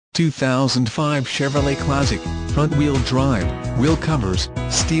2005 Chevrolet Clasic, front-wheel drive, wheel covers,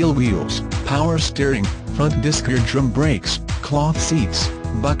 steel wheels, power steering, front disc rear drum brakes, cloth seats,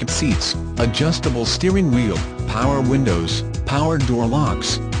 bucket seats, adjustable steering wheel, power windows, power door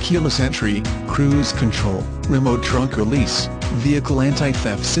locks, keyless entry, cruise control, remote trunk release, vehicle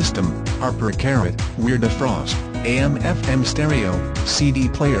anti-theft system, Pwr rear defrost, AM/FM stereo, CD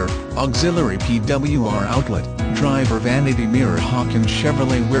player, auxiliary Pwr outlet, driver Vanity MirrorHawkins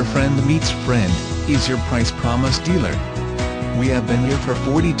Chevrolet, where friend meets friend, is your price promise dealer. We have been here for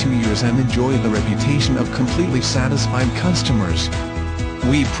 42 years and enjoy the reputation of completely satisfied customers.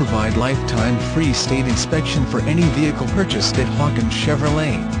 We provide lifetime free state inspection for any vehicle purchased at Hawkins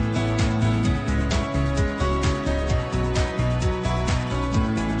Chevrolet.